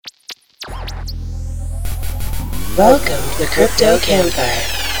Welcome to the Crypto Campfire.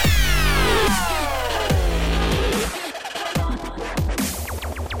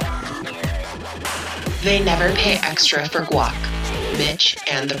 They never pay extra for guac. Mitch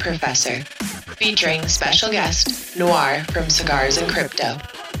and the Professor. Featuring special guest, Noir from Cigars and Crypto.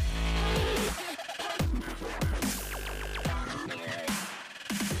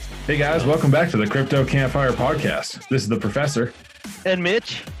 Hey guys, welcome back to the Crypto Campfire podcast. This is the Professor. And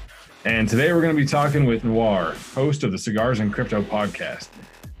Mitch. And today we're going to be talking with Noir, host of the Cigars and Crypto podcast.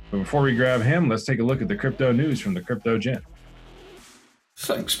 But before we grab him, let's take a look at the crypto news from the Crypto Gent.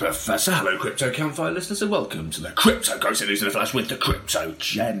 Thanks, Professor. Hello, Crypto Campfire listeners, and welcome to the Crypto Grocery News in a Flash with the Crypto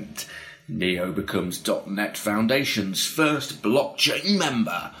Gent. Neo becomes .NET Foundation's first blockchain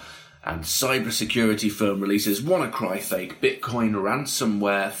member, and cybersecurity firm releases WannaCry fake Bitcoin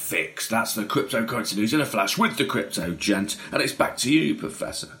ransomware fix. That's the Cryptocurrency News in a Flash with the Crypto Gent, and it's back to you,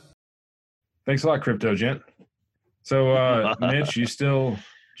 Professor. Thanks a lot, Crypto Gent. So, Mitch, you still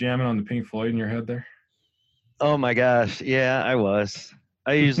jamming on the Pink Floyd in your head there? Oh my gosh. Yeah, I was.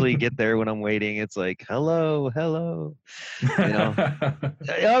 I usually get there when I'm waiting. It's like, hello. You know,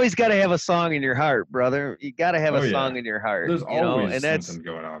 you always got to have a song in your heart, brother. You got to have a song in your heart. There's always and that's, something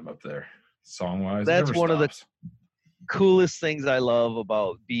going on up there, song-wise. That's one of the coolest things I love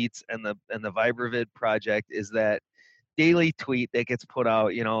about Beats and the Vibravid project is that daily tweet that gets put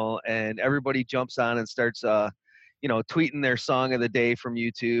out, and everybody jumps on and starts, tweeting their song of the day from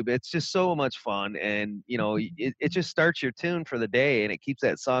YouTube. It's just so much fun. And, it just starts your tune for the day and it keeps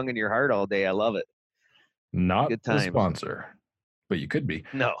that song in your heart all day. I love it. Not the sponsor, but you could be.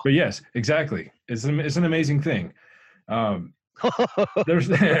 No. But yes, exactly. It's an amazing thing. I did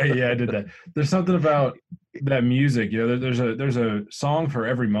that. There's something about that music. There's a song for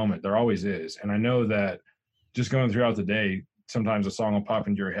every moment. There always is. And I know that just going throughout the day, sometimes a song will pop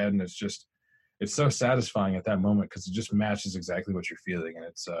into your head and it's so satisfying at that moment because it just matches exactly what you're feeling. And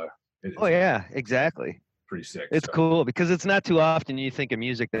it's exactly. Pretty sick. It's cool because it's not too often you think of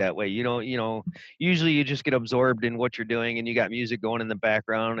music that way. You don't, usually you just get absorbed in what you're doing and you got music going in the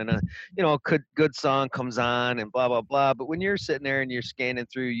background and a good song comes on and blah, blah, blah. But when you're sitting there and you're scanning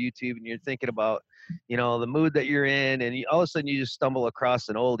through YouTube and you're thinking about, the mood that you're in and all of a sudden you just stumble across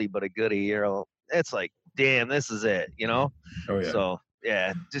an oldie but a goodie, it's like, damn, this is it, Oh, yeah. So,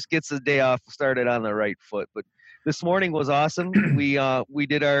 yeah, just gets the day off started on the right foot. But this morning was awesome. We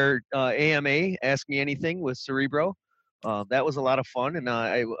did our AMA, Ask Me Anything, with Cerebro. That was a lot of fun, and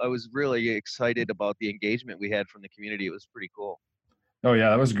I was really excited about the engagement we had from the community. It was pretty cool. Oh, yeah,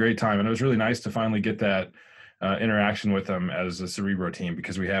 that was a great time, and it was really nice to finally get that interaction with them as a Cerebro team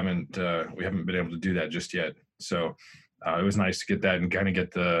because we haven't been able to do that just yet. So it was nice to get that and kind of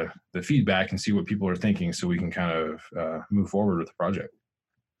get the feedback and see what people are thinking so we can kind of move forward with the project.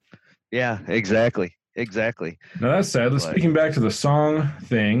 Yeah, exactly. Now that said, speaking back to the song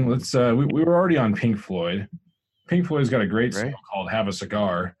thing, let's we were already on Pink Floyd. Pink Floyd's got a great song called Have a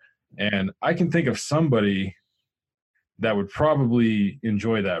Cigar, and I can think of somebody that would probably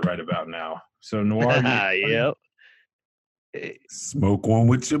enjoy that right about now. So Noir, yep. Smoke one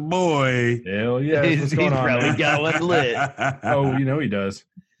with your boy. Hell yeah. He's probably got one lit. Oh, he does.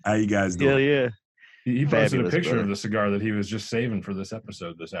 How you guys doing? Hell yeah. He posted a picture of the cigar that he was just saving for this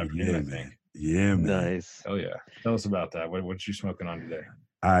episode this afternoon, I think. Yeah, man. Nice. Oh, yeah. Tell us about that. What you smoking on today?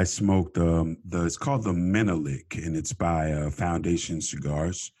 I smoked it's called the Menelik, and it's by Foundation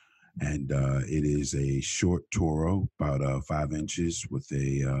Cigars. And it is a short Toro, about 5 inches with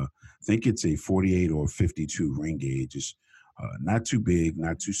I think it's a 48 or 52 ring gauge. It's not too big,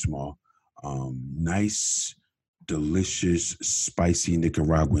 not too small. Nice, delicious, spicy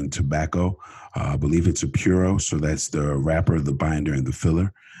Nicaraguan tobacco. I believe it's a Puro, so that's the wrapper, the binder, and the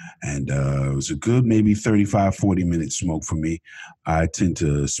filler. And it was a good maybe 35, 40-minute smoke for me. I tend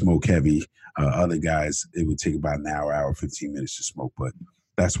to smoke heavy. Other guys, it would take about an hour, 15 minutes to smoke. But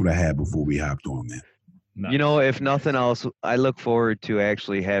that's what I had before we hopped on, man. Nice. If nothing else, I look forward to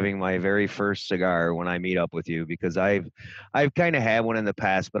actually having my very first cigar when I meet up with you because I've kind of had one in the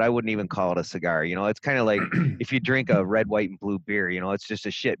past, but I wouldn't even call it a cigar. It's kind of like if you drink a red, white, and blue beer, it's just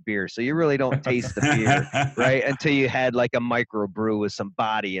a shit beer. So you really don't taste the beer, right? Until you had like a micro brew with some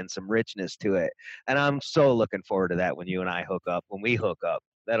body and some richness to it. And I'm so looking forward to that when you and I hook up. When we hook up,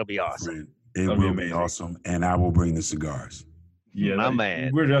 that'll be awesome. It will be awesome, and I will bring the cigars. Yeah, my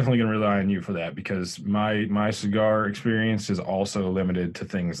man. We're definitely going to rely on you for that because my cigar experience is also limited to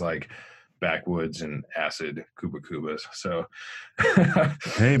things like backwoods and acid Cubas. So,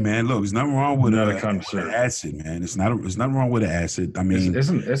 hey man, look, there's nothing wrong with acid, man. It's nothing wrong with acid. I mean,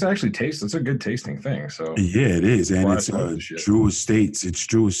 it's actually it's a good tasting thing. So yeah, it is, and it's Drew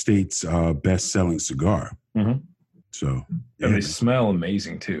Estate's best selling cigar. Mm-hmm. So and they smell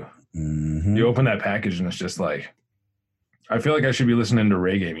amazing too. Mm-hmm. You open that package and it's just like, I feel like I should be listening to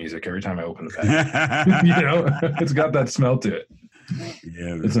reggae music every time I open the package. You know, it's got that smell to it.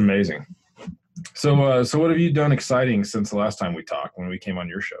 Yeah, man. It's amazing. So what have you done exciting since the last time we talked when we came on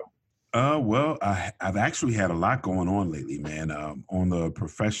your show? Well, I've actually had a lot going on lately, man. On the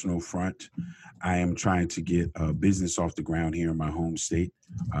professional front, I am trying to get a business off the ground here in my home state.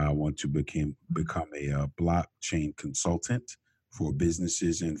 I want to become a blockchain consultant for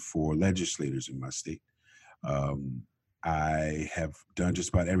businesses and for legislators in my state. I have done just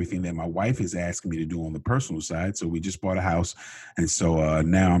about everything that my wife is asking me to do on the personal side. So we just bought a house. And so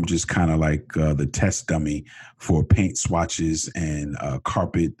now I'm just kind of like the test dummy for paint swatches and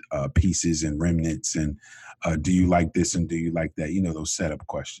carpet pieces and remnants. And do you like this and do you like that? You know, those setup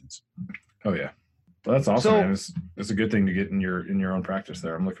questions. Oh, yeah. Well, that's awesome, So- man. It's a good thing to get in your own practice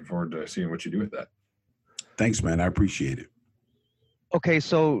there. I'm looking forward to seeing what you do with that. Thanks, man. I appreciate it. Okay,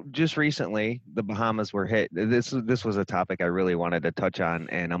 so just recently the Bahamas were hit. This was a topic I really wanted to touch on,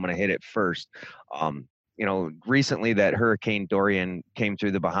 and I'm going to hit it first. You know, recently that Hurricane Dorian came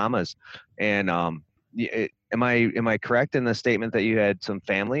through the Bahamas, and am I correct in the statement that you had some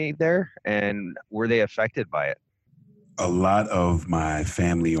family there, and were they affected by it? A lot of my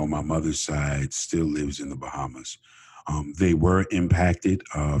family on my mother's side still lives in the Bahamas. They were impacted,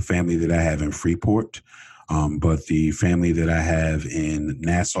 family that I have in Freeport. But the family that I have in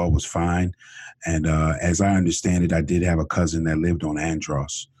Nassau was fine. And as I understand it, I did have a cousin that lived on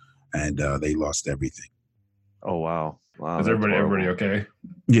Andros, and they lost everything. Oh, wow. Wow. Is that's everybody horrible. okay?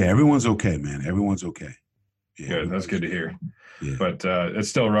 Yeah, everyone's okay, man. Everyone's okay. Yeah, Good. That's good to hear. Yeah. But it's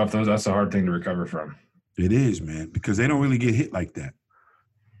still rough. That's a hard thing to recover from. It is, man, because they don't really get hit like that.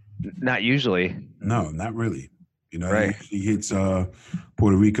 Not usually. No, not really. You know, Right. It usually hits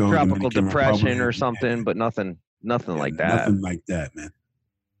Puerto Rico, Tropical Dominican depression Republic, or something, but nothing yeah, like that. Nothing like that, man.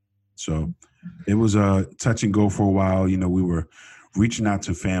 So it was a touch and go for a while. You know, we were reaching out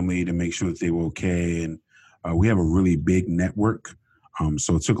to family to make sure that they were okay. And we have a really big network.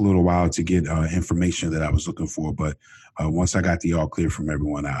 So it took a little while to get information that I was looking for. But once I got the all clear from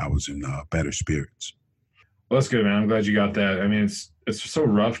everyone, I was in better spirits. Well, that's good, man. I'm glad you got that. I mean, it's so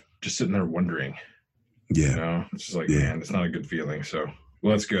rough just sitting there wondering. Yeah. You know, it's just like, Yeah. man, it's not a good feeling. So,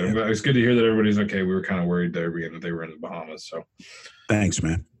 well, that's good. Yeah. I'm glad, it's good to hear that everybody's okay. We were kind of worried there being that they were in the Bahamas. So, Thanks,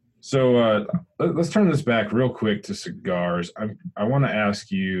 man. So let's turn this back real quick to cigars. I want to ask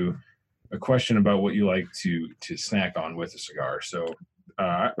you a question about what you like to snack on with a cigar. So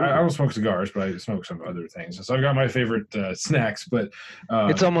I don't smoke cigars, but I smoke some other things. So I've got my favorite snacks, but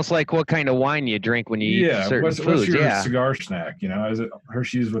It's almost like what kind of wine you drink when you eat certain what's foods. your Yeah. cigar snack? You know, is it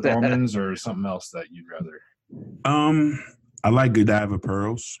Hershey's with almonds or something else that you'd rather? I like Godiva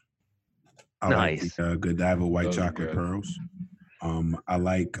pearls. I Nice. like Godiva white Those are chocolate good. pearls. I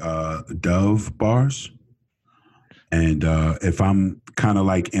like Dove bars. And if I'm kind of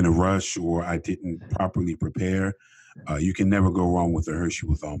like in a rush or I didn't properly prepare, you can never go wrong with a Hershey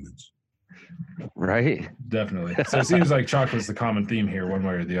with almonds. Right. Definitely. So it seems like chocolate's the common theme here, one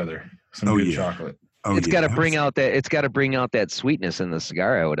way or the other. Some Oh, good yeah. chocolate. Oh, It's yeah, got to bring out that. It's got to bring out that sweetness in the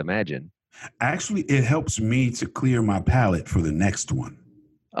cigar, I would imagine. Actually, it helps me to clear my palate for the next one.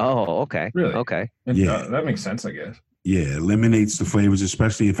 Oh, okay. Really? Okay. And, Yeah. that makes sense, I guess. Yeah, eliminates the flavors,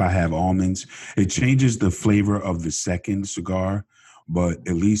 especially if I have almonds. It changes the flavor of the second cigar, but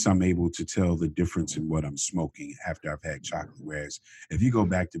at least I'm able to tell the difference in what I'm smoking after I've had chocolate. Whereas if you go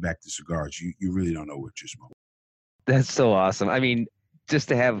back to cigars, you really don't know what you're smoking. That's so awesome. I mean, just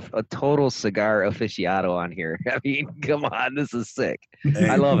to have a total cigar aficionado on here. I mean, come on, this is sick.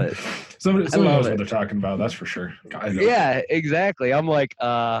 I love it. Somebody love knows it. what they're talking about. That's for sure. God, Yeah, exactly. I'm like,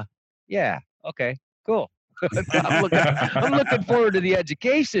 yeah, okay, cool. I'm looking forward to the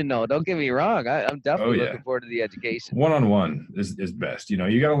education, though. Don't get me wrong. I'm definitely yeah. looking forward to the education. One-on-one is best. You know,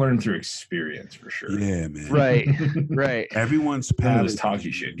 you got to learn through experience for sure. Yeah, man. Right, right. Everyone's None of palate this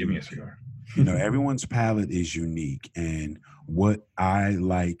talky shit. Give me a cigar. You know, everyone's palate is unique, and what I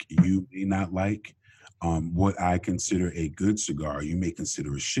like, you may not like. What I consider a good cigar, you may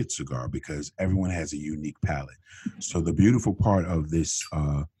consider a shit cigar, because everyone has a unique palate. So the beautiful part of this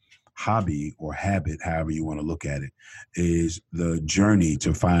hobby or habit, however you want to look at it, is the journey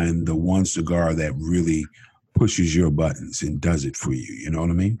to find the one cigar that really pushes your buttons and does it for you. You know what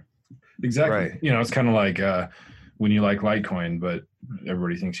I mean? Exactly. Right. You know, it's kind of like when you like Litecoin, but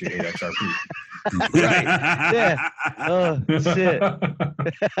everybody thinks you hate XRP. Right. Yeah. Oh shit.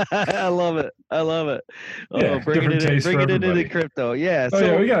 I love it. I love it. Oh, Yeah, bring different it taste bring for it into the everybody. crypto. Yeah. Oh, So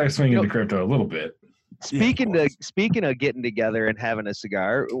yeah, we got to swing you into know, crypto a little bit. speaking course. speaking of getting together and having a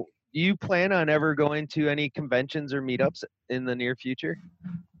cigar, you plan on ever going to any conventions or meetups in the near future?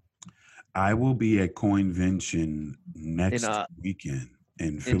 I will be at Coinvention next In weekend in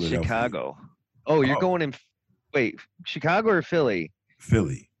in Philadelphia. Chicago. Oh, you're Oh, going in. Wait, Chicago or Philly?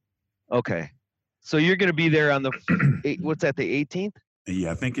 Philly. Okay, so you're going to be there on the what's that? The 18th?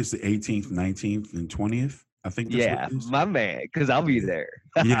 Yeah, I think it's the 18th, 19th, and 20th. I think that's Yeah, what it is. my man, because I'll be Yeah, there.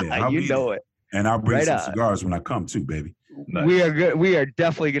 yeah, I'll You be know there. it. And I'll bring Right some on. cigars when I come too, baby. Nice. We are good. We are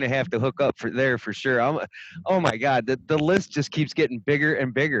definitely going to have to hook up for sure. Oh my God, the list just keeps getting bigger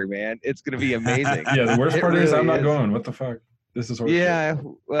and bigger, man. It's going to be amazing. Yeah, the worst It part is I'm really not is. going. What the fuck? This is horseshit. Yeah,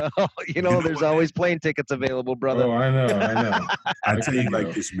 well, You know there's what, man? always plane tickets available, brother. Oh, I know. I I tell you could like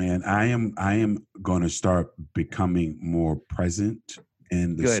go. this, man. I am going to start becoming more present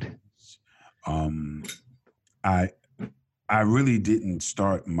in the Good. space. I really didn't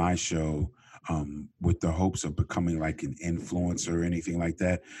start my show with the hopes of becoming like an influencer or anything like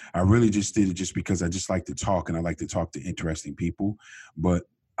that. I really just did it just because I just like to talk and I like to talk to interesting people. But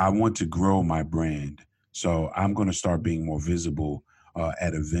I want to grow my brand. So I'm going to start being more visible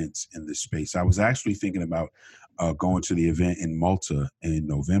at events in this space. I was actually thinking about going to the event in Malta in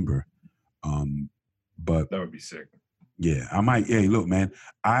November. But That would be sick. yeah, I might. Hey, look, man,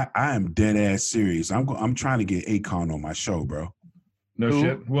 I am dead ass serious. I'm trying to get Akon on my show, bro. No Who?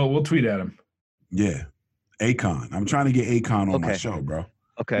 shit. Well, we'll tweet at him. Yeah, Akon. I'm trying to get Akon on my Okay. show, bro.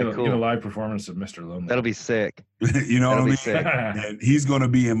 Okay, Get a cool. live performance of Mr. Lonely. That'll be sick. You know That'll what I be mean? sick. And he's going to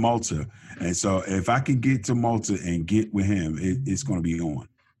be in Malta, and so if I can get to Malta and get with him, it's going to be on.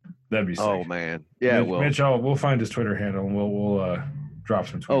 That'd be sick. Oh man, yeah. Mitch, we'll find his Twitter handle and we'll drop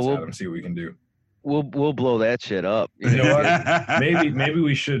some tweets at him, see what we can do. We'll blow that shit up. You know what? maybe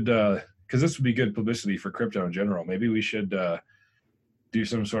we should, because this would be good publicity for crypto in general. Maybe we should do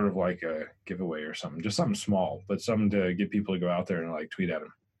some sort of like a giveaway or something, just something small, but something to get people to go out there and like tweet at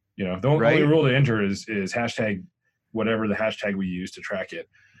him. You know, the only rule to enter is hashtag whatever the hashtag we use to track it.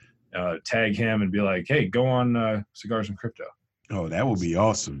 Tag him and be like, hey, go on Cigars and Crypto. Oh, that would be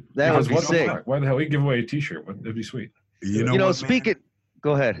awesome. That would be What the sick. fuck? Why the hell we give away a T-shirt? That'd be sweet. You know, You know, what, speak man? it.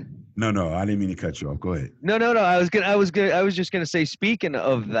 Go ahead. No, I didn't mean to cut you off. Go ahead. No. I was just gonna say. Speaking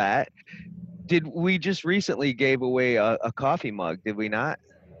of that, did we just recently gave away a coffee mug? Did we not?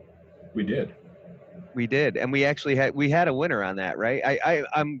 We did. We did, and we actually had a winner on that, right?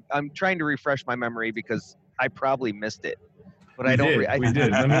 I'm trying to refresh my memory because I probably missed it, but I don't. We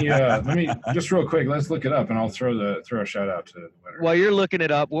did. Let me just real quick. Let's look it up, and I'll throw a shout out to the winner. While you're looking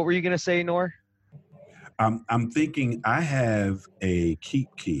it up, what were you gonna say, Nor? I'm thinking I have a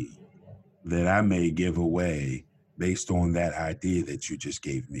keep key that I may give away based on that idea that you just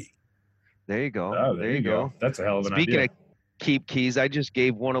gave me. There you go. Oh, there you go. That's a hell of an Speaking idea. of keep keys, I just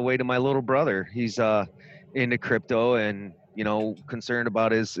gave one away to my little brother. He's into crypto and concerned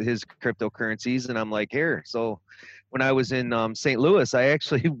about his cryptocurrencies, and I'm like, here. So when I was in St. Louis, I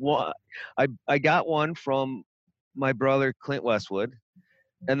actually I got one from my brother Clint Westwood,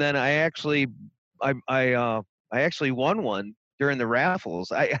 and then I actually won one during the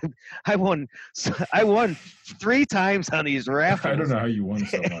raffles. I won 3 times on these raffles. I don't know how you won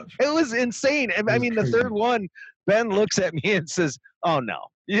so much. It was insane. I mean, the third one, Ben looks at me and says, "Oh no,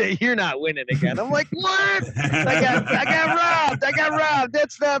 you're not winning again." I'm like, "What? I got robbed.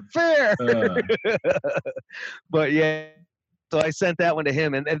 That's not fair." But yeah, so I sent that one to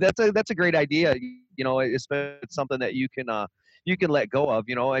him, and that's a great idea. It's something that you can let go of.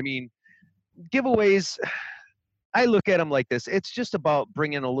 I mean, giveaways. I look at them like this. It's just about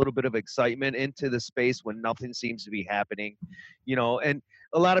bringing a little bit of excitement into the space when nothing seems to be happening, and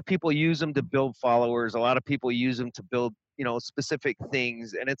a lot of people use them to build followers. A lot of people use them to build, specific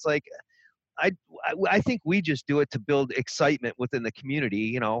things. And it's like, I think we just do it to build excitement within the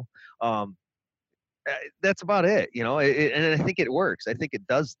community, that's about it, and I think it works. I think it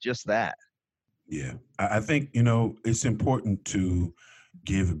does just that. Yeah. I think, it's important to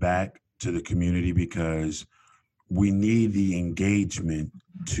give back to the community because we need the engagement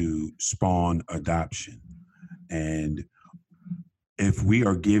to spawn adoption. And if we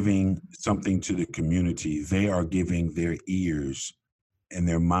are giving something to the community, they are giving their ears and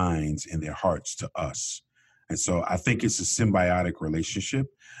their minds and their hearts to us. And so I think it's a symbiotic relationship.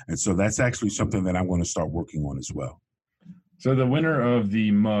 And so that's actually something that I'm going to start working on as well. So the winner of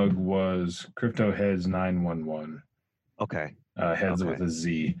the mug was Crypto Heads 911. Okay. Heads with a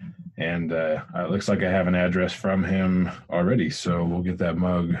Z. And it looks like I have an address from him already. So we'll get that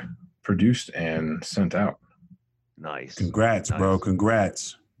mug produced and sent out. Nice. Congrats, bro.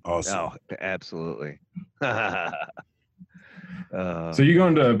 Congrats. Awesome. Oh, absolutely. So you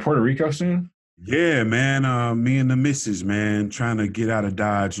going to Puerto Rico soon? Yeah, man. Me and the missus, man, trying to get out of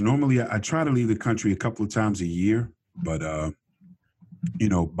Dodge. Normally, I try to leave the country a couple of times a year, but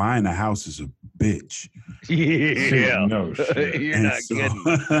buying a house is a bitch. Yeah. No shit. You're And not so,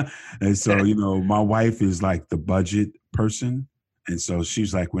 kidding. and so, my wife is like the budget person, and so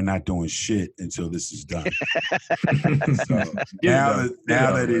she's like, "We're not doing shit until this is done." So now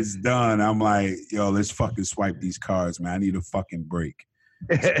that it's done, I'm like, "Yo, let's fucking swipe these cards, man. I need a fucking break."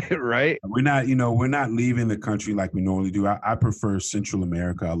 Right? We're not leaving the country like we normally do. I prefer Central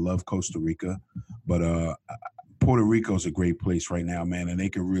America. I love Costa Rica, but Puerto Rico is a great place right now, man, and they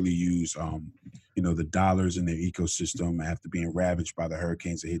could really use the dollars in their ecosystem after being ravaged by the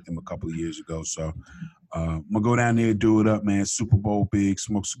hurricanes that hit them a couple of years ago. So I'm gonna go down there, do it up, man. Super Bowl big,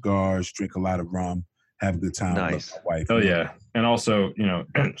 smoke cigars, drink a lot of rum, have a good time. Nice. Love my wife. Oh yeah, and also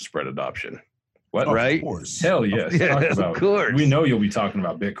spread adoption. What? Of course. Hell yes. Yes, of course. We know you'll be talking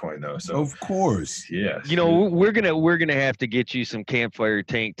about Bitcoin though. So of course. Yes. We're gonna have to get you some campfire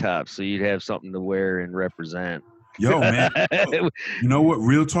tank tops so you'd have something to wear and represent. Yo, man. You know what?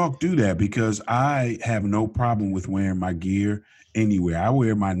 Real talk, do that, because I have no problem with wearing my gear anywhere. I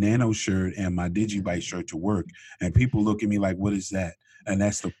wear my Nano shirt and my Digibyte shirt to work, and people look at me like, "What is that?" And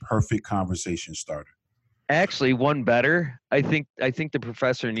that's the perfect conversation starter. Actually, one better. I think the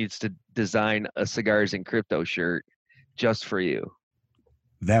professor needs to design a Cigars and Crypto shirt just for you.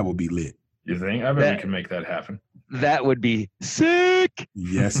 That would be lit. You think? I bet we can make that happen. That would be sick.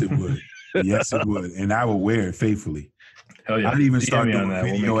 Yes, it would. Yes, it would. And I will wear it faithfully. Hell yeah. I'd even DM start me on doing that.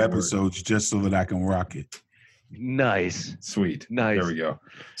 We'll video make it work. episodes just so that I can rock it. Nice. Sweet. Nice. There we go.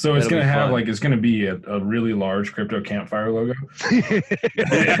 So it's That'll going to be have fun. it's going to be a really large crypto campfire logo. and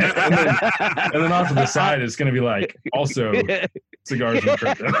then off to the side, it's going to be like also Cigars and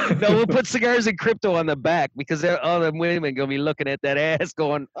Crypto. No, we'll put Cigars and Crypto on the back because all the women gonna be looking at that ass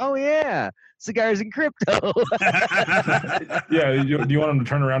going, "Oh yeah, Cigars and Crypto." Yeah. Do you want them to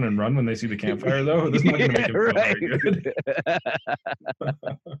turn around and run when they see the campfire though? That's not going to make them feel very good.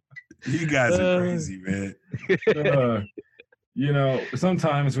 You guys are crazy, man.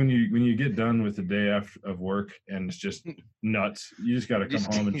 Sometimes when you get done with the day of work and it's just nuts, you just got to come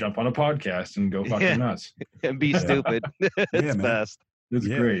home and jump on a podcast and go fucking nuts and be stupid. It's best. It's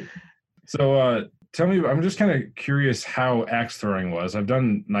great. So tell me, I'm just kind of curious how axe throwing was. I've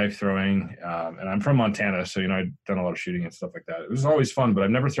done knife throwing, and I'm from Montana, so I've done a lot of shooting and stuff like that. It was always fun, but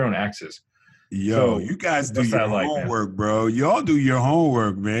I've never thrown axes. Yo, you guys do your homework, bro. Y'all do your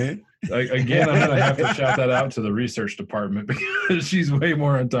homework, man. Again, I'm gonna have to shout that out to the research department because she's way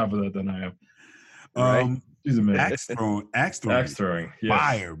more on top of that than I am. Right? She's amazing. Axe throwing, yes.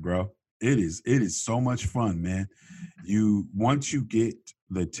 Fire, bro. It is so much fun, man. Once you get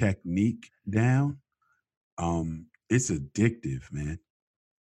the technique down, it's addictive, man.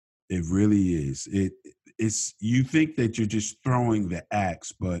 It really is. It's you think that you're just throwing the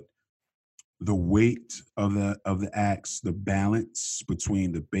axe, but the weight of the axe, the balance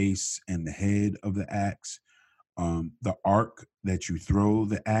between the base and the head of the axe, the arc that you throw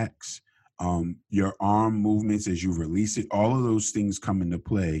the axe, your arm movements as you release it, all of those things come into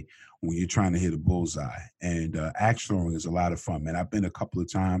play when you're trying to hit a bullseye. And axe throwing is a lot of fun, man. I've been a couple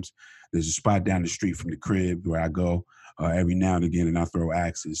of times. There's a spot down the street from the crib where I go every now and again, and I throw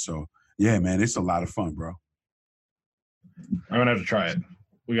axes. So yeah, man, it's a lot of fun, bro. I'm gonna have to try it.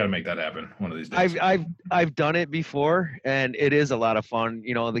 We got to make that happen one of these days. I've done it before, and it is a lot of fun.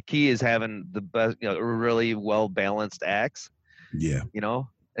 The key is having the best, a really well balanced axe. Yeah.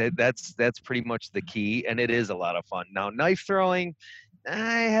 That's pretty much the key, and it is a lot of fun. Now, knife throwing,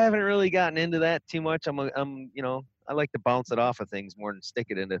 I haven't really gotten into that too much. I like to bounce it off of things more than stick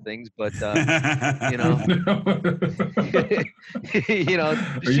it into things, but shoot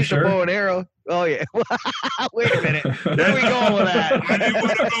sure? the bow and arrow. Oh yeah. Wait a minute. Where are we going with that? I didn't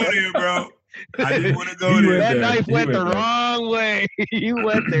want to go there, bro. I didn't want to go there. That knife went the wrong way. You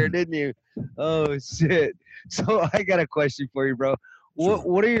went there, didn't you? Oh shit. So I got a question for you, bro.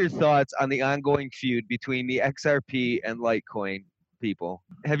 What are your thoughts on the ongoing feud between the XRP and Litecoin people?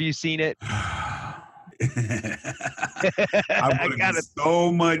 Have you seen it? I would have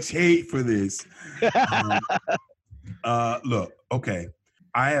so much hate for this. Look, okay.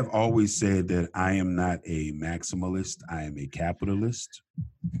 I have always said that I am not a maximalist. I am a capitalist.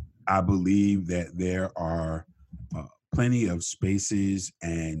 I believe that there are plenty of spaces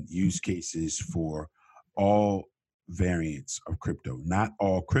and use cases for all variants of crypto. Not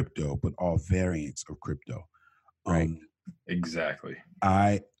all crypto, but all variants of crypto. Right. Exactly.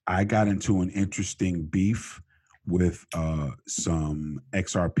 I got into an interesting beef with some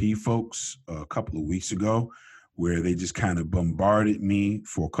XRP folks a couple of weeks ago, where they just kind of bombarded me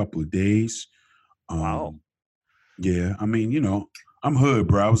for a couple of days Wow. Yeah, I mean, I'm hood,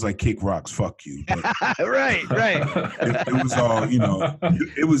 bro. I was like, kick rocks, fuck you. But Right. it was all,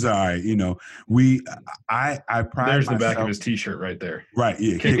 it was all right. I pride There's the back of myself. his T-shirt right there. Right,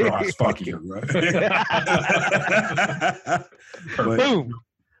 yeah, Kick rocks, fuck you. right? But Boom.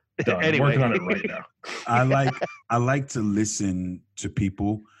 Done. Anyway. I'm working on it right now. I like to listen to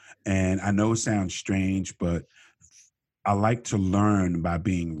people, and I know it sounds strange, but I like to learn by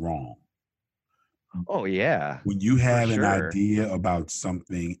being wrong. Oh yeah. When you have an sure. idea about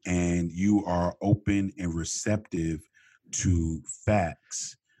something and you are open and receptive to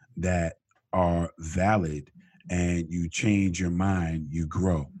facts that are valid and you change your mind, you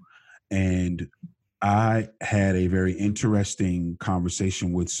grow. And I had a very interesting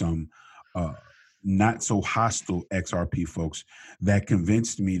conversation with some not so hostile XRP folks that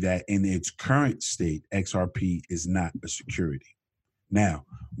convinced me that in its current state, XRP is not a security. Now,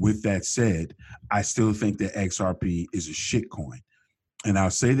 with that said, I still think that XRP is a shitcoin. And I'll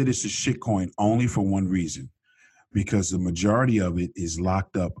say that it's a shitcoin only for one reason, because the majority of it is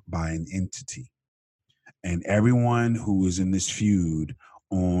locked up by an entity. And everyone who is in this feud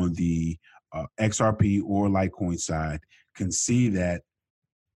on the XRP or Litecoin side can see that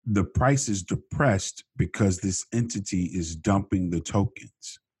the price is depressed because this entity is dumping the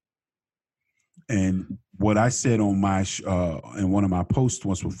tokens. And what I said on my in one of my posts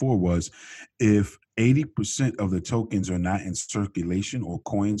once before was, if 80% of the tokens are not in circulation or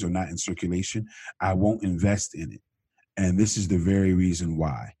coins are not in circulation, I won't invest in it. And this is the very reason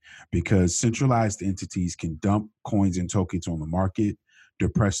why, because centralized entities can dump coins and tokens on the market,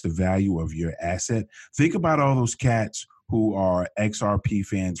 depress the value of your asset. Think about all those cats who are XRP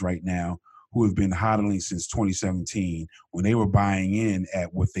fans right now, who have been hodling since 2017 when they were buying in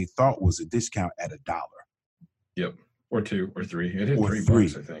at what they thought was a discount at $1. Yep. Or 2 or 3. It hit Or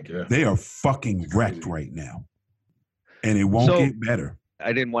 $3, I think. Yeah. They are fucking wrecked right now. And it won't get better.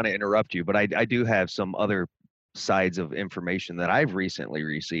 I didn't want to interrupt you, but I do have some other sides of information that I've recently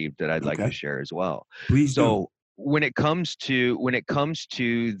received that I'd like to share as well. Please do. So when it comes to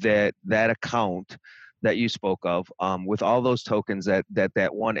that account that you spoke of, with all those tokens that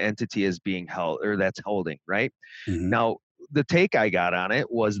one entity is being held or that's holding, right? Mm-hmm. Now, the take I got on it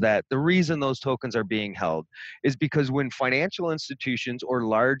was that the reason those tokens are being held is because when financial institutions or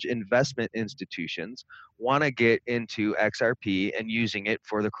large investment institutions want to get into XRP and using it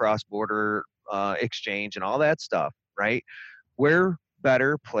for the cross-border exchange and all that stuff, right? Where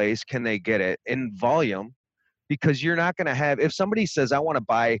better place can they get it in volume? Because you're not going to have, if somebody says, I want to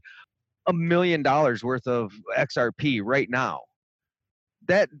buy $1 million worth of XRP right now,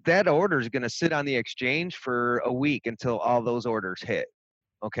 that order is going to sit on the exchange for a week until all those orders hit.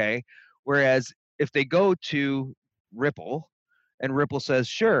 Okay. Whereas if they go to Ripple and Ripple says,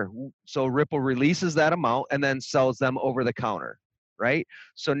 sure. So Ripple releases that amount and then sells them over the counter, right?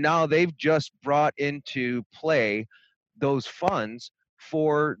 So now they've just brought into play those funds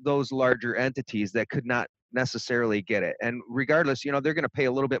for those larger entities that could not necessarily get it. And regardless, they're going to pay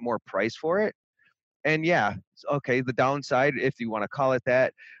a little bit more price for it. And yeah, okay, the downside, if you want to call it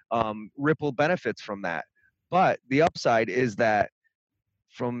that, Ripple benefits from that. But the upside is that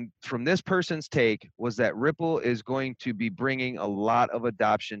from this person's take was that Ripple is going to be bringing a lot of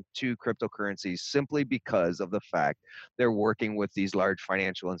adoption to cryptocurrencies simply because of the fact they're working with these large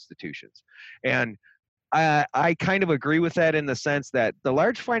financial institutions. And I kind of agree with that in the sense that the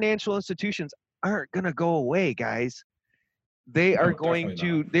large financial institutions aren't going to go away, guys. They are going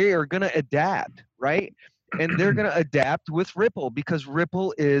to adapt, right? And they're going to adapt with Ripple because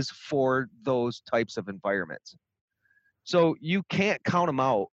Ripple is for those types of environments. So you can't count them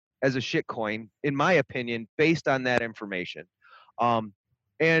out as a shitcoin, in my opinion, based on that information.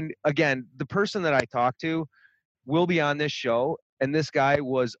 And again, the person that I talked to will be on this show, and this guy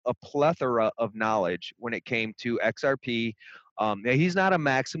was a plethora of knowledge when it came to XRP. He's not a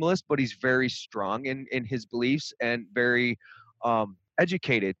maximalist, but he's very strong in his beliefs and very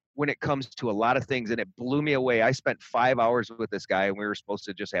educated when it comes to a lot of things. And it blew me away. I spent 5 hours with this guy, and we were supposed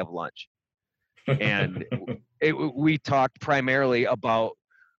to just have lunch. And we talked primarily about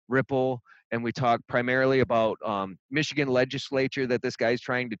Ripple, and we talked primarily about Michigan legislature that this guy's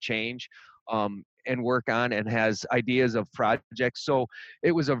trying to change and work on, and has ideas of projects. So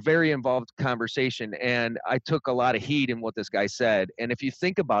it was a very involved conversation, and I took a lot of heed in what this guy said. And if you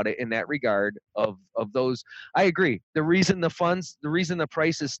think about it in that regard of those, I agree. The reason the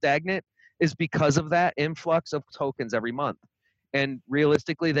price is stagnant is because of that influx of tokens every month. And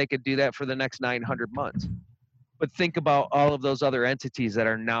realistically, they could do that for the next 900 months. But think about all of those other entities that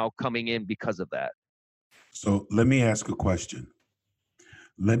are now coming in because of that. So let me ask a question.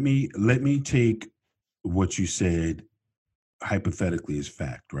 Let me take what you said hypothetically is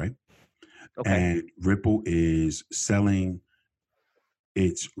fact, right? Okay. And Ripple is selling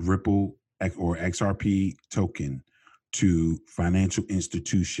its Ripple or XRP token to financial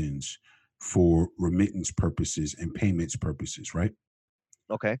institutions for remittance purposes and payments purposes, right?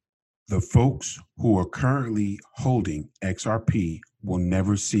 Okay. The folks who are currently holding XRP will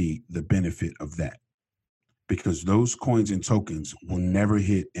never see the benefit of that because those coins and tokens will never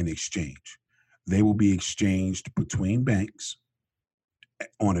hit an exchange. They will be exchanged between banks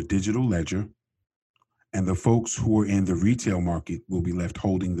on a digital ledger, and the folks who are in the retail market will be left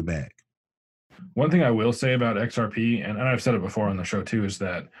holding the bag. One thing I will say about XRP, and I've said it before on the show too, is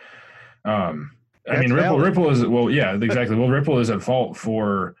that I mean, Ripple is, well, yeah, exactly. Well, Ripple is at fault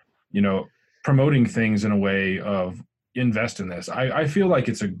for, promoting things in a way of invest in this. I feel like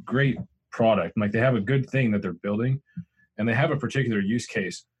it's a great product. Like they have a good thing that they're building and they have a particular use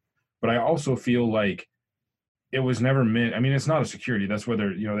case, but I also feel like it was never meant. I mean, it's not a security. That's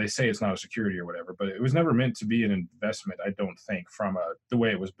whether, they say it's not a security or whatever, but it was never meant to be an investment. I don't think from the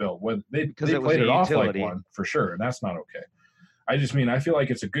way it was built. They played it off like one for sure. And that's not okay. I just mean, I feel like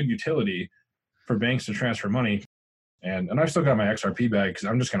it's a good utility for banks to transfer money. And I've still got my XRP bag because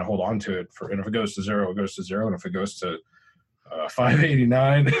I'm just going to hold on to it and if it goes to zero, it goes to zero. And if it goes to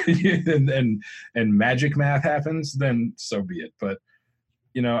 589 and magic math happens, then so be it. But,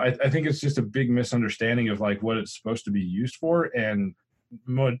 I think it's just a big misunderstanding of like what it's supposed to be used for. And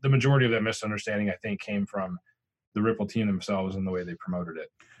the majority of that misunderstanding, I think, came from the Ripple team themselves and the way they promoted it.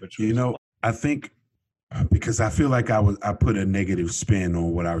 Which I think because I feel like I put a negative spin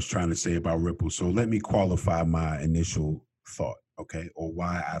on what I was trying to say about Ripple. So let me qualify my initial thought, okay, or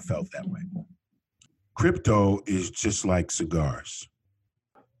why I felt that way. Crypto is just like cigars.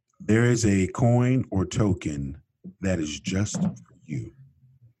 There is a coin or token that is just for you.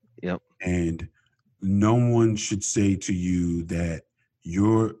 Yep. And no one should say to you that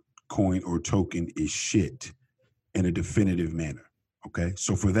your coin or token is shit in a definitive manner. Okay.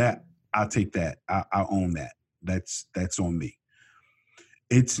 So for that, I'll take that. I'll own that. That's on me.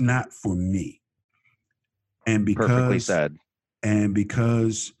 It's not for me. And because perfectly said. And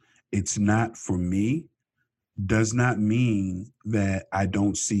because it's not for me does not mean that I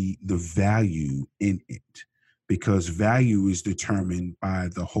don't see the value in it, because value is determined by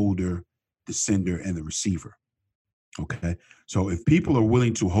the holder, the sender, and the receiver. Okay. So if people are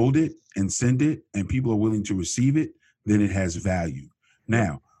willing to hold it and send it and people are willing to receive it, then it has value.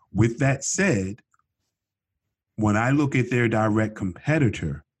 Now, with that said, when I look at their direct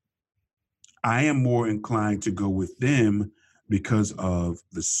competitor, I am more inclined to go with them because of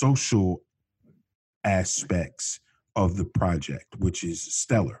the social aspects of the project, which is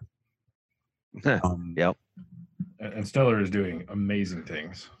Stellar. Yep. And Stellar is doing amazing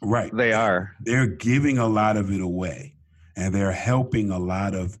things. Right. They are. They're giving a lot of it away, and they're helping a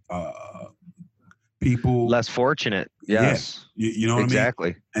lot of people less fortunate. Yes. Yeah. You know what exactly.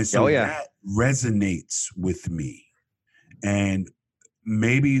 I mean? And so that resonates with me. And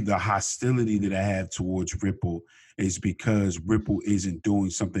maybe the hostility that I have towards Ripple is because Ripple isn't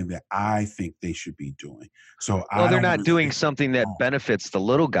doing something that I think they should be doing. So they're not doing something that benefits the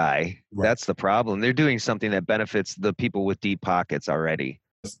little guy. Right. That's the problem. They're doing something that benefits the people with deep pockets already.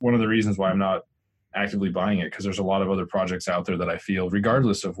 That's one of the reasons why I'm not actively buying it, because there's a lot of other projects out there that I feel,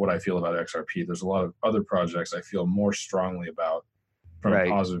 regardless of what I feel about XRP, there's a lot of other projects I feel more strongly about from a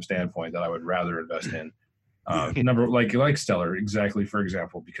positive standpoint that I would rather invest in. Number like Stellar, exactly, for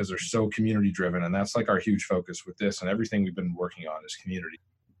example, because they're so community driven, and that's like our huge focus with this and everything we've been working on is community.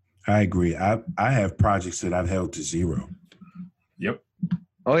 I agree. I have projects that I've held to zero. Yep.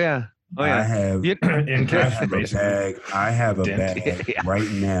 Oh yeah. I have in cash. I have a bag right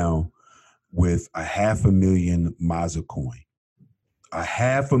now with 500,000 Maza coin.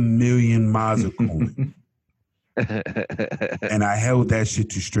 500,000 Maza coin. And I held that shit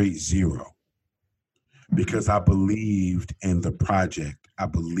to straight zero. Because I believed in the project. I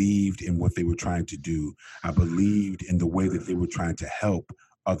believed in what they were trying to do. I believed in the way that they were trying to help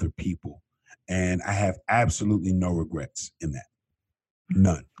other people. And I have absolutely no regrets in that.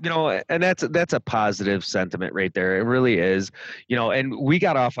 None. And that's a positive sentiment right there. It really is. And we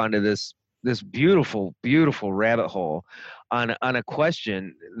got off onto this beautiful, beautiful rabbit hole on a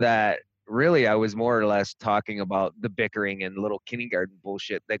question that really I was more or less talking about the bickering and little kindergarten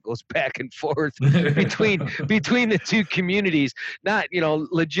bullshit that goes back and forth between the two communities. Not,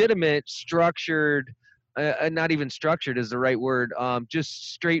 legitimate, structured, not even structured is the right word.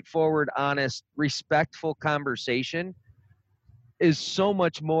 Just straightforward, honest, respectful conversation is so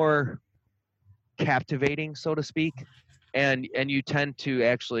much more captivating, so to speak. And you tend to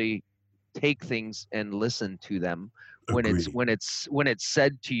actually take things and listen to them when Agreed. it's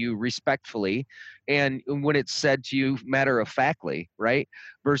said to you respectfully, and when it's said to you matter of factly, right?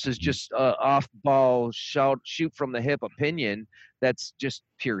 Versus just off ball shoot from the hip opinion that's just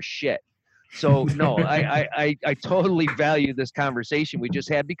pure shit. So no, I totally value this conversation we just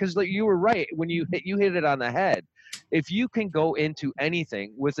had, because like, you were right when you hit it on the head. If you can go into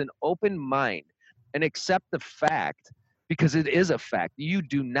anything with an open mind and accept the fact, because it is a fact, you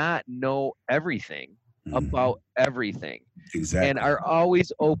do not know everything about everything, and Exactly. are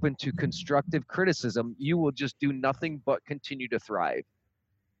always open to constructive criticism, you will just do nothing but continue to thrive.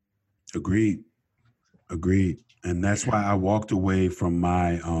 Agreed. And that's why I walked away from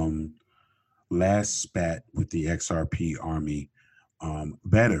my last spat with the XRP Army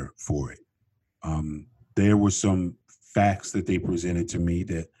better for it. There were some facts that they presented to me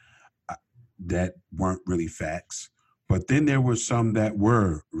that weren't really facts, but then there were some that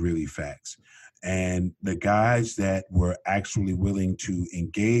were really facts. And the guys that were actually willing to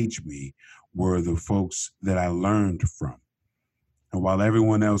engage me were the folks that I learned from. And while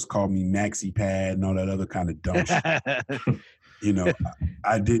everyone else called me maxi pad and all that other kind of dumb shit, you know,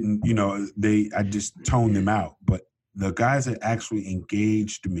 I didn't, I just toned them out. But the guys that actually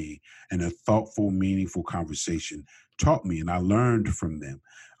engaged me in a thoughtful, meaningful conversation taught me, and I learned from them.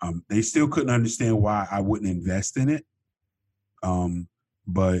 They still couldn't understand why I wouldn't invest in it.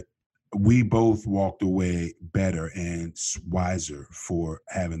 But we both walked away better and wiser for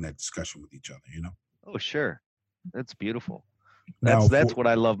having that discussion with each other, Oh, sure. That's beautiful. Now, That's what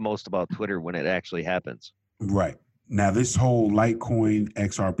I love most about Twitter, when it actually happens. Right. Now, this whole Litecoin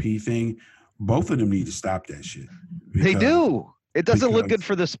XRP thing, both of them need to stop that shit. They do. It doesn't look good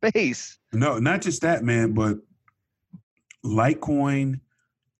for the space. No, not just that, man, but Litecoin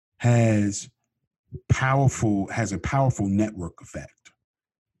has a powerful network effect.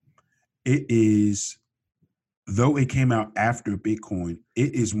 It is, though it came out after Bitcoin,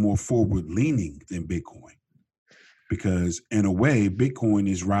 it is more forward leaning than Bitcoin, because in a way, Bitcoin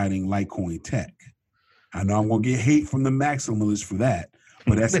is riding Litecoin tech. I know I'm going to get hate from the maximalists for that,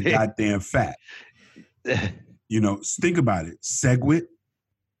 but that's a goddamn fact. Think about it. SegWit,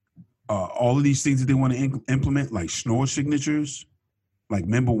 all of these things that they want to implement, like Schnorr signatures, like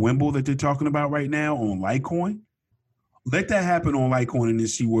Mimblewimble that they're talking about right now on Litecoin. Let that happen on Litecoin and then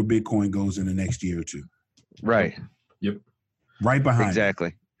see where Bitcoin goes in the next year or two. Right. Yep. Right behind.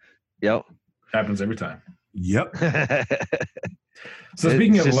 Exactly. Yep. Happens every time. Yep. So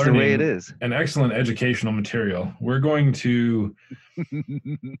speaking of learning, the way it is. An excellent educational material, we're going to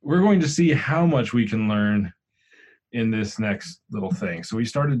see how much we can learn in this next little thing. So we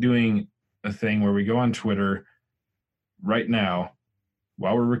started doing a thing where we go on Twitter right now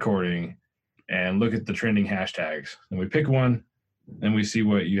while we're recording and look at the trending hashtags, and we pick one and we see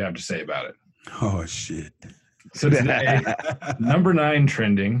what you have to say about it. Oh shit. So today, number 9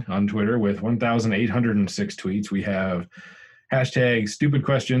 trending on Twitter with 1,806 tweets, we have hashtag stupid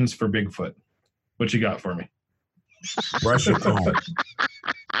questions for Bigfoot. What you got for me? Brush your comb.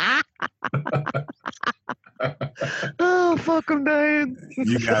 Oh, fuck, I'm dying.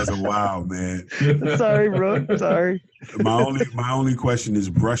 You guys are wild, man. Sorry, bro. Sorry. My only question is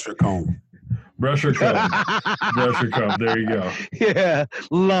brush or comb. Brush or comb. Brush or comb. There you go. Yeah,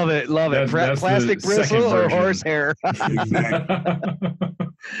 love it. That's Plastic bristle or horsehair. Exactly.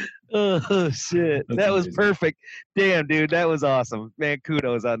 Oh shit, That's that was amazing. perfect. Damn, dude, that was awesome, man.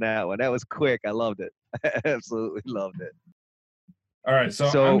 Kudos on that one. That was quick. I loved it. I absolutely loved it. All right, so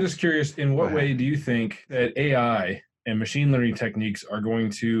I'm just curious, in what way do you think that AI and machine learning techniques are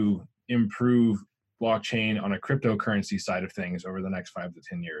going to improve blockchain on a cryptocurrency side of things over the next 5 to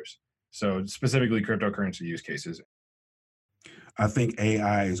 10 years? So specifically cryptocurrency use cases. I think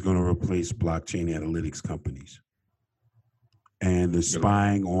AI is going to replace blockchain analytics companies. And the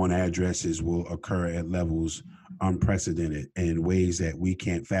spying on addresses will occur at levels unprecedented in ways that we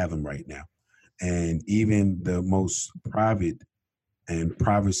can't fathom right now. And even the most private and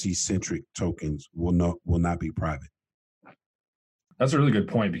privacy-centric tokens will not be private. That's a really good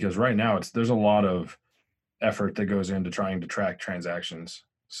point, because right now there's a lot of effort that goes into trying to track transactions.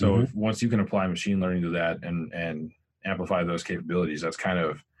 So once you can apply machine learning to that and amplify those capabilities, that's kind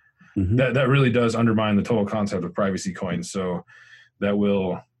of that really does undermine the total concept of privacy coins. So that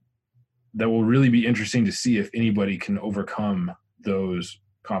will really be interesting to see if anybody can overcome those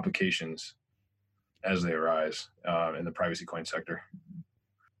complications as they arise in the privacy coin sector.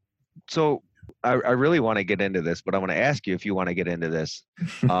 So I really want to get into this, but I want to ask you if you want to get into this.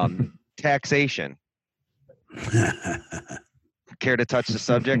 Taxation. Care to touch the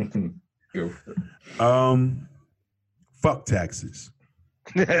subject? Go for it. Fuck taxes.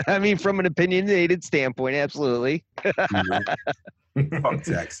 I mean, from an opinionated standpoint, absolutely. Fuck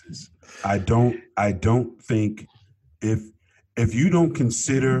taxes. I don't think if you don't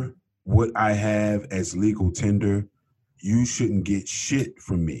consider what I have as legal tender, you shouldn't get shit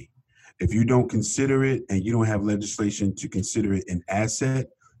from me. If you don't consider it and you don't have legislation to consider it an asset,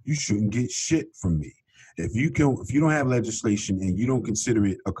 you shouldn't get shit from me. If you don't have legislation and you don't consider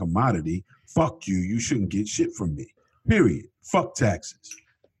it a commodity, fuck you. You shouldn't get shit from me. Period. Fuck taxes.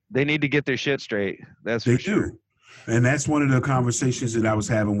 They need to get their shit straight. That's They for sure. do. And that's one of the conversations that I was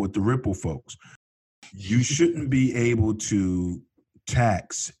having with the Ripple folks. You shouldn't be able to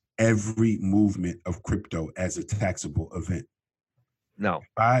tax every movement of crypto as a taxable event. No.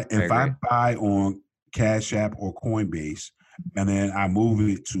 If I buy on Cash App or Coinbase and then I move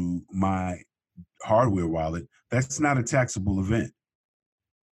it to my hardware wallet, that's not a taxable event.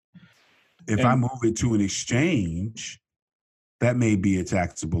 If I move it to an exchange, that may be a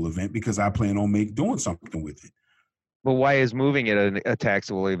taxable event because I plan on doing something with it. But why is moving it a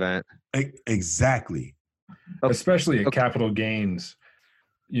taxable event? Exactly. Okay. Especially at capital gains,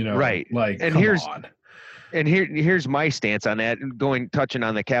 right. Like, and here's my stance on that, touching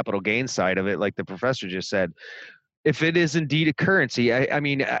on the capital gains side of it, like the professor just said. If it is indeed a currency, I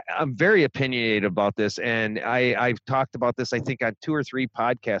mean, I'm very opinionated about this, and I've talked about this, I think, on 2 or 3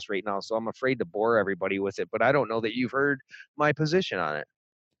 podcasts right now, so I'm afraid to bore everybody with it, but I don't know that you've heard my position on it.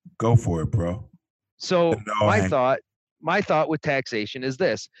 Go for it, bro. So my thought with taxation is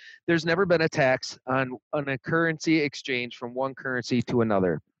this. There's never been a tax on a currency exchange from one currency to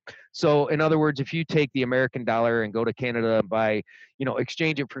another. So in other words, if you take the American dollar and go to Canada and buy,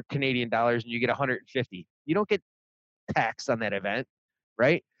 exchange it for Canadian dollars and you get 150, you don't get taxed on that event,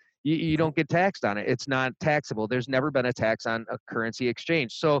 right? You don't get taxed on it. It's not taxable. There's never been a tax on a currency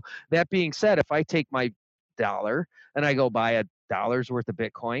exchange. So that being said, if I take my dollar and I go buy $1 worth of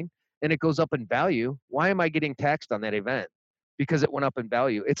Bitcoin and it goes up in value, why am I getting taxed on that event? Because it went up in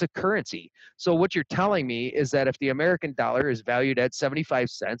value. It's a currency. So what you're telling me is that if the American dollar is valued at 75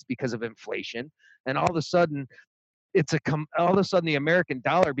 cents because of inflation, and all of a sudden the American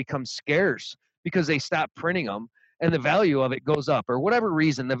dollar becomes scarce because they stop printing them, and the value of it goes up, or whatever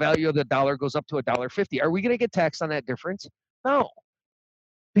reason, the value of the dollar goes up to $1.50. Are we going to get taxed on that difference? No,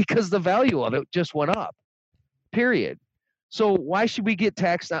 because the value of it just went up, period. So why should we get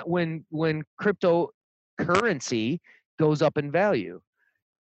taxed on when cryptocurrency goes up in value?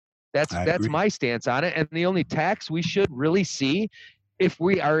 That's my stance on it. And the only tax we should really see, if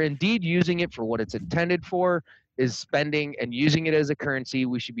we are indeed using it for what it's intended for, is spending and using it as a currency,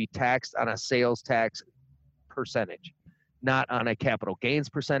 we should be taxed on a sales tax percentage, not on a capital gains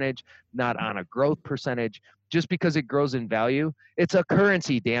percentage, not on a growth percentage. Just because it grows in value, it's a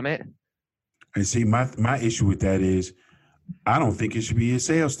currency, damn it. And see, my issue with that is I don't think it should be a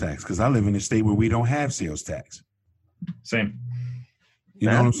sales tax because I live in a state where we don't have sales tax. Same. You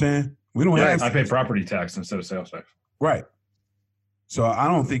know what I'm saying? We don't have. I pay property tax instead of sales tax. Right. So I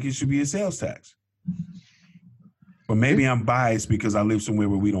don't think it should be a sales tax. But maybe I'm biased because I live somewhere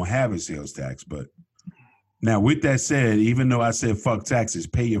where we don't have a sales tax. But now, with that said, even though I said fuck taxes,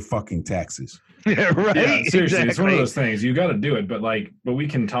 pay your fucking taxes. Yeah, right. Yeah, seriously, exactly. It's one of those things. You got to do it, but we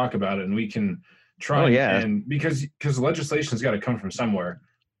can talk about it and we can try. And because legislation's got to come from somewhere.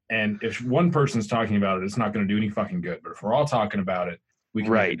 And if one person's talking about it, it's not going to do any fucking good. But if we're all talking about it, we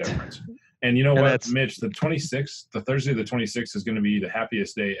can make a difference. And you know what, Mitch? The 26th, the Thursday the 26th is going to be the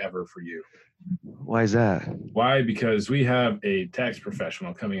happiest day ever for you. Why is that? Why? Because we have a tax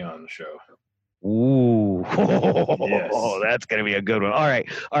professional coming on the show. Ooh, Yes. That's going to be a good one. All right.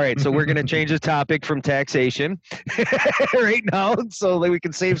 So we're going to change the topic from taxation right now so that we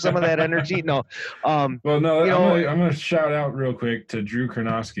can save some of that energy. No. I'm going to shout out real quick to Drew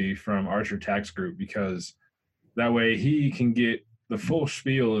Karnowski from Archer Tax Group, because that way he can get the full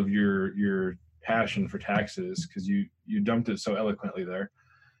spiel of your passion for taxes, because you dumped it so eloquently there.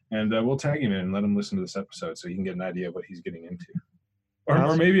 And we'll tag him in and let him listen to this episode so he can get an idea of what he's getting into.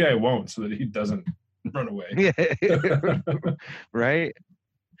 Or maybe I won't, so that he doesn't run away. Yeah. Right?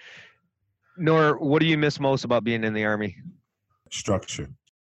 Nor, what do you miss most about being in the Army? Structure.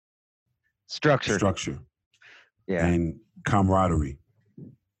 Yeah. And camaraderie.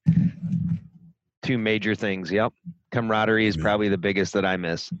 2 major things. Yep. Camaraderie is probably the biggest that I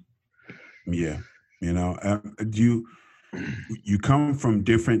miss. Yeah. You come from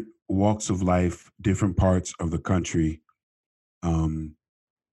different walks of life, different parts of the country,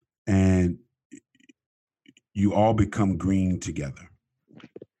 and you all become green together.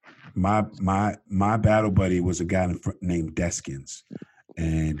 My battle buddy was a guy named Deskins,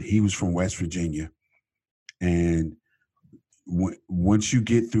 and he was from West Virginia. And once you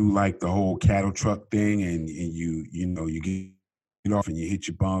get through like the whole cattle truck thing, and you get off and you hit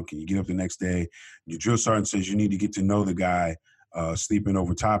your bunk and you get up the next day, your drill sergeant says you need to get to know the guy sleeping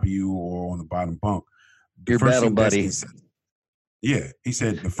over top of you or on the bottom bunk. Your battle buddy. He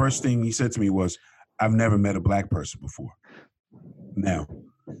said the first thing he said to me was, "I've never met a black person before." Now,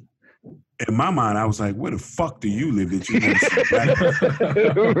 in my mind, I was like, "Where the fuck do you live that you never seen a black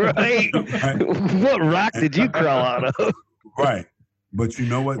person?" Right? What rock did you crawl out of? Right. But you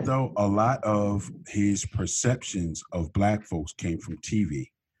know what, though? A lot of his perceptions of black folks came from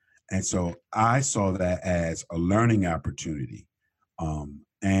TV. And so I saw that as a learning opportunity.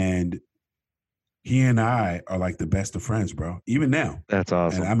 And he and I are like the best of friends, bro, even now. That's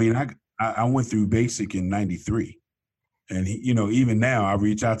awesome. And I mean, I went through basic in 93. And he, even now I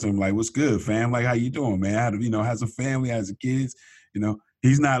reach out to him like, "What's good, fam? Like, how you doing, man? Has a family, has a kids,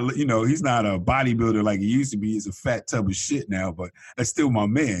 He's not a bodybuilder like he used to be. He's a fat tub of shit now, but that's still my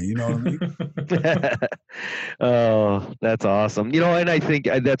man. You know what I mean? Oh, that's awesome. And I think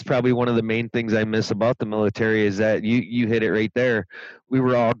that's probably one of the main things I miss about the military is that you hit it right there. We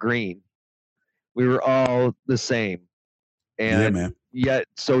were all green. We were all the same. And yet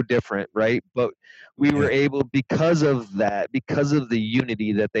so different, right? But we were able, because of that, because of the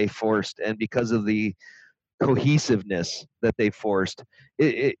unity that they forced and because of the cohesiveness that they forced,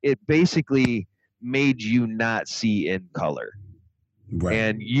 it basically made you not see in color. Right.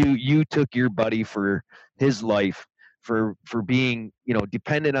 And you took your buddy for his life, for being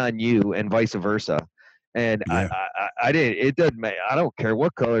dependent on you, and vice versa. And I didn't. It doesn't matter. I don't care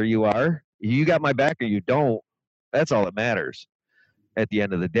what color you are. You got my back or you don't. That's all that matters at the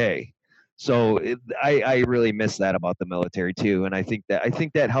end of the day. So I really miss that about the military too, and I think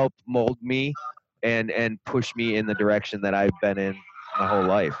that helped mold me and push me in the direction that I've been in my whole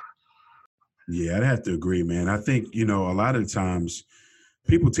life. Yeah, I'd have to agree, man. I think, a lot of the times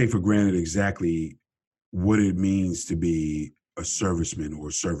people take for granted exactly what it means to be a serviceman or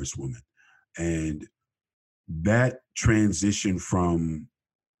a servicewoman. And that transition from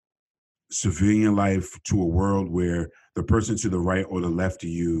civilian life to a world where the person to the right or the left of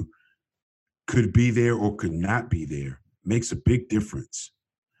you could be there or could not be there makes a big difference.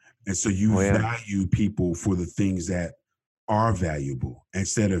 And so you value people for the things that are valuable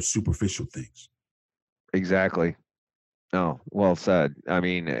instead of superficial things. Exactly. Oh, well said. I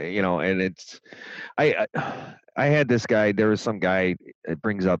mean, and it's, I had this guy, there was some guy, it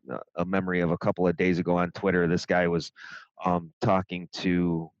brings up a memory of a couple of days ago on Twitter. This guy was talking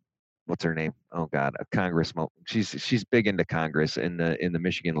to, what's her name? Oh God, a congressman. She's big into Congress in the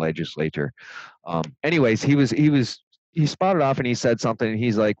Michigan legislature. Anyways, he spotted off and he said something, and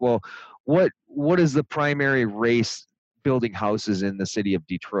he's like, "Well, what is the primary race building houses in the city of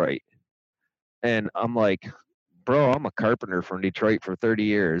Detroit?" And I'm like, "Bro, I'm a carpenter from Detroit for 30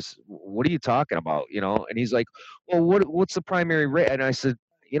 years. What are you talking about?" And he's like, "Well, what's the primary race?" And I said,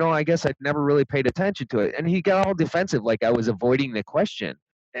 "I guess I'd never really paid attention to it." And he got all defensive, like I was avoiding the question.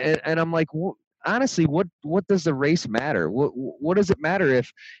 And I'm like, honestly, what does the race matter? What does it matter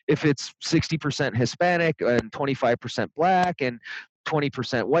if it's 60% Hispanic and 25% black and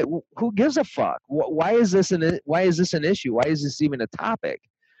 20% white? Who gives a fuck? Why is this an issue? Why is this even a topic?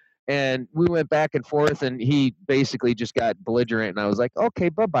 And we went back and forth, and he basically just got belligerent, and I was like, "Okay,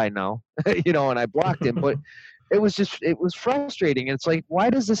 bye-bye now," and I blocked him. But it was frustrating. And it's like, why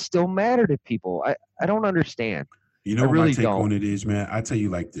does this still matter to people? I don't understand. What really my take on it is, man? I tell you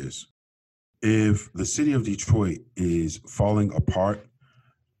like this. If the city of Detroit is falling apart,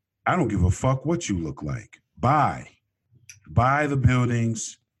 I don't give a fuck what you look like. Buy the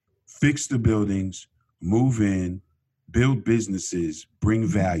buildings, fix the buildings, move in, build businesses, bring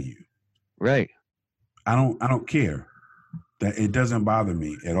value. Right. I don't care. That it doesn't bother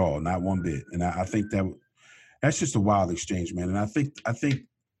me at all, not one bit. And I think that's just a wild exchange, man. And I think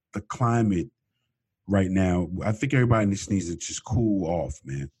the climate right now, I think everybody just needs to just cool off,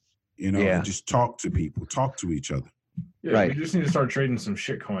 man. And just talk to people, talk to each other. Yeah, right. We just need to start trading some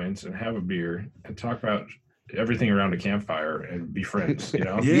shit coins and have a beer and talk about everything around a campfire and be friends,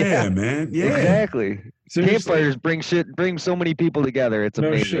 Yeah, man. Yeah. Exactly. Seriously. Campfires bring so many people together. It's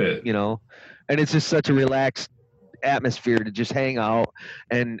amazing, and it's just such a relaxed atmosphere to just hang out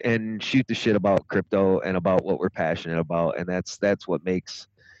and shoot the shit about crypto and about what we're passionate about. And that's what makes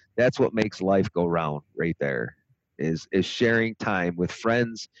life go round right there, is sharing time with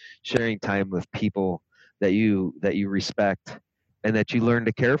friends, sharing time with people that you respect and that you learn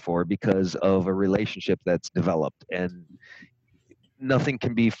to care for because of a relationship that's developed. And nothing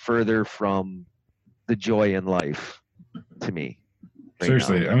can be further from the joy in life to me.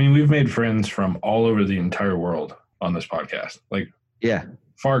 Seriously. Now. I mean, we've made friends from all over the entire world. on this podcast. Like, Yeah.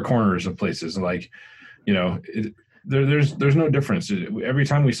 far corners of places. Like, you know, there's no difference. Every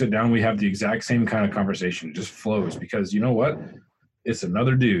time we sit down, we have the exact same kind of conversation. It just flows because you know what? It's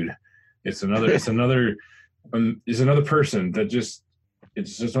another dude. It's another person that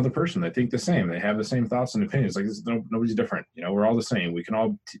it's just another person. They think the same. They have the same thoughts and opinions. Like, nobody's different. You know, we're all the same. We can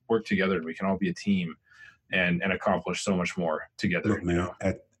all work together. And we can all be a team and accomplish so much more together. Look, man, you know?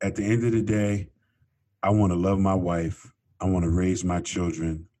 at the end of the day, I want to love my wife. I want to raise my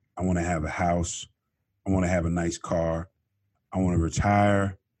children. I want to have a house. I want to have a nice car. I want to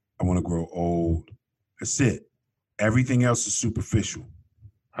retire. I want to grow old. That's it. Everything else is superficial.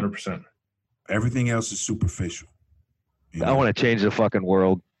 100%. Everything else is superficial. You know? I want to change the fucking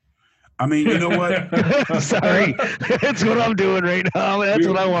world. I mean, you know what? Sorry, that's what I'm doing right now. That's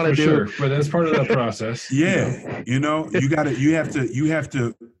what I want to do. Sure, but that's part of that process. Yeah, you know, you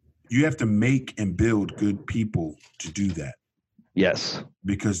have to make and build good people to do that. Yes,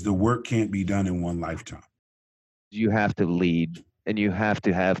 because the work can't be done in one lifetime. You have to lead, and you have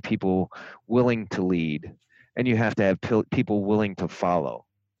to have people willing to lead, and you have to have people willing to follow.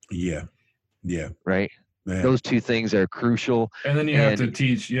 Yeah, right. Yeah. Those two things are crucial. And then you have to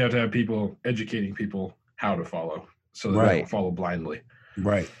teach. You have to have people educating people how to follow, so that they don't follow blindly.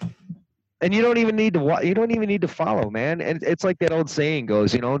 Right. And you don't even need to. You don't even need to follow, man. And it's like that old saying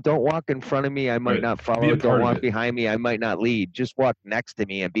goes, you know, don't walk in front of me, I might not follow. Don't walk behind me, I might not lead. Just walk next to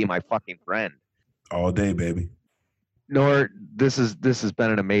me and be my fucking friend. All day, baby. Nor, this has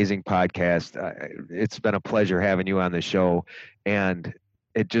been an amazing podcast. It's been a pleasure having you on the show, and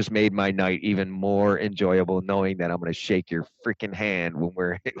it just made my night even more enjoyable knowing that I'm going to shake your freaking hand when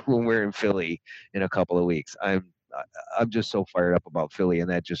we're in Philly in a couple of weeks. I'm just so fired up about Philly, and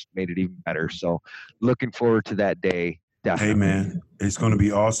that just made it even better. So looking forward to that day. Definitely. Hey man, it's going to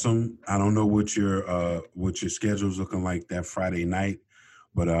be awesome. I don't know what your schedule's looking like that Friday night,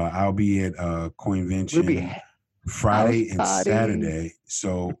 but I'll be at Coinvention Friday and Saturday.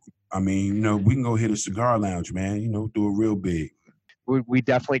 So, I mean, you know, we can go hit a cigar lounge, man, you know, do it real big. We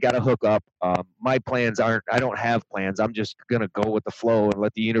definitely got to hook up. My plans I don't have plans. I'm just going to go with the flow and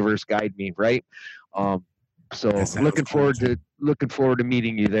let the universe guide me. Right. So looking forward to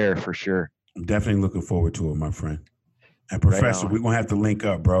meeting you there for sure. I'm definitely looking forward to it, my friend. And Professor, we're going to have to link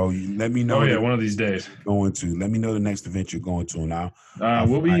up, bro. Let me know. Oh, yeah, one of these days. Let me know the next event you're going to now.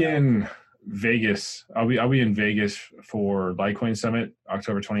 We'll be in Vegas. I'll be in Vegas for Litecoin Summit,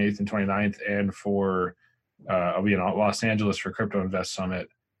 October 28th and 29th, and for I'll be in Los Angeles for Crypto Invest Summit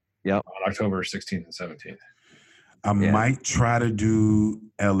on October 16th and 17th. I might try to do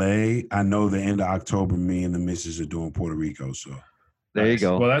LA. I know the end of October, me and the missus are doing Puerto Rico. So there you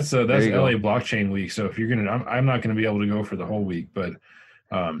go. Well, that's LA Blockchain Week. So if you're I'm not gonna be able to go for the whole week, but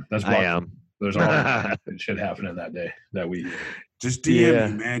that's I am. There's all shit happening that week. Just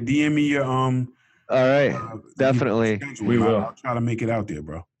DM me, man. DM me your All right, definitely. We will. I'll try to make it out there,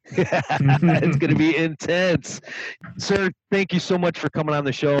 bro. It's going to be intense. Sir, thank you so much for coming on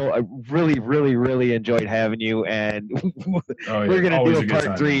the show. I really, really, really enjoyed having you, and we're going to do a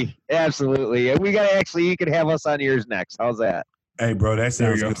part 3. Absolutely. And we got to you can have us on yours next. How's that? Hey, bro, that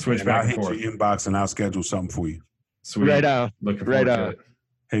sounds good. Switch back and forth. I'll hit your inbox and I'll schedule something for you. Sweet. Right on. Looking forward to it.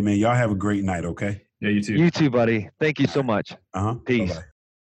 Hey, man, y'all have a great night, okay? Yeah, you too. You too, buddy. Thank you so much. Peace. Bye-bye.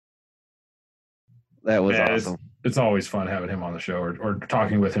 That was awesome. It's always fun having him on the show or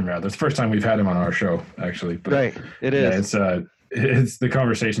talking with him, rather. It's the first time we've had him on our show, actually. But right. It is. It's the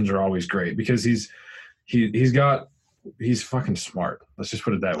conversations are always great because he's fucking smart. Let's just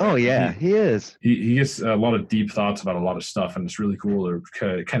put it that way. Oh, yeah, he is. He gets a lot of deep thoughts about a lot of stuff, and it's really cool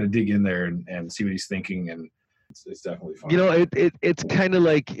to kind of dig in there and see what he's thinking, and it's definitely fun. You know, it's kind of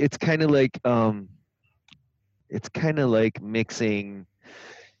like mixing,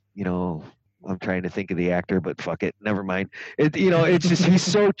 you know, I'm trying to think of the actor, but fuck it, never mind. It's just he's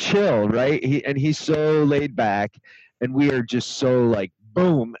so chill, right? He's so laid back, and we are just so like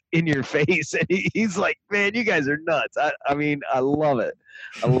boom in your face, and he's like, man, you guys are nuts. I mean, I love it.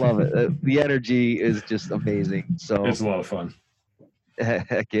 The energy is just amazing. So it's a lot of fun.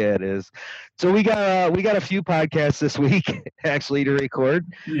 Heck yeah, it is. So we got a few podcasts this week actually to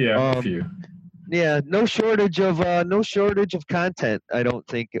record. Yeah, a few. Yeah, no shortage of content. I don't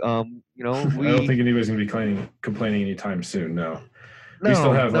think. I don't think anybody's gonna be complaining anytime soon. No, we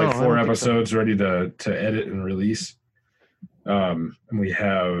still have like 4 episodes ready to edit and release. And we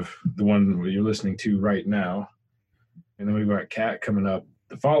have the one you're listening to right now, and then we've got Kat coming up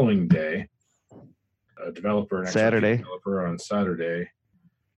the following day. A developer, Saturday. Developer on Saturday.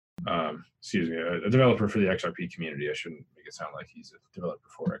 A developer for the XRP community. I shouldn't make it sound like he's a developer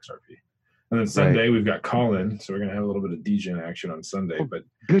for XRP. And then Sunday we've got Colin, so we're gonna have a little bit of DJ action on Sunday. But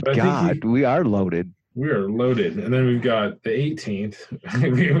Good I God, think we are loaded. we are loaded. And then we've got the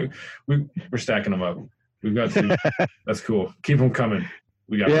 18th. We're stacking them up. We've got two. That's cool. Keep them coming.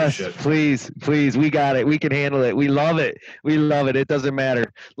 We got this shit. Please. We got it. We can handle it. We love it. It doesn't matter.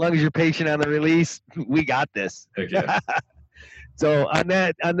 As long as you're patient on the release, we got this. Heck yeah. So on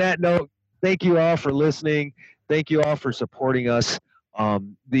that note, thank you all for listening. Thank you all for supporting us.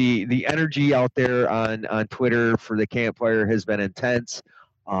 The energy out there on Twitter for the campfire has been intense.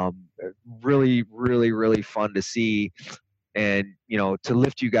 Really, really, really fun to see, and to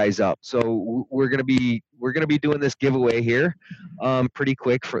lift you guys up. So we're gonna be doing this giveaway here, pretty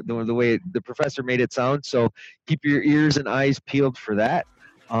quick for the way the professor made it sound. So keep your ears and eyes peeled for that.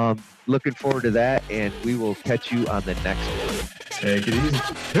 Looking forward to that, and we will catch you on the next one. Take it easy.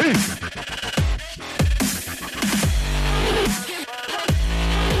 Peace.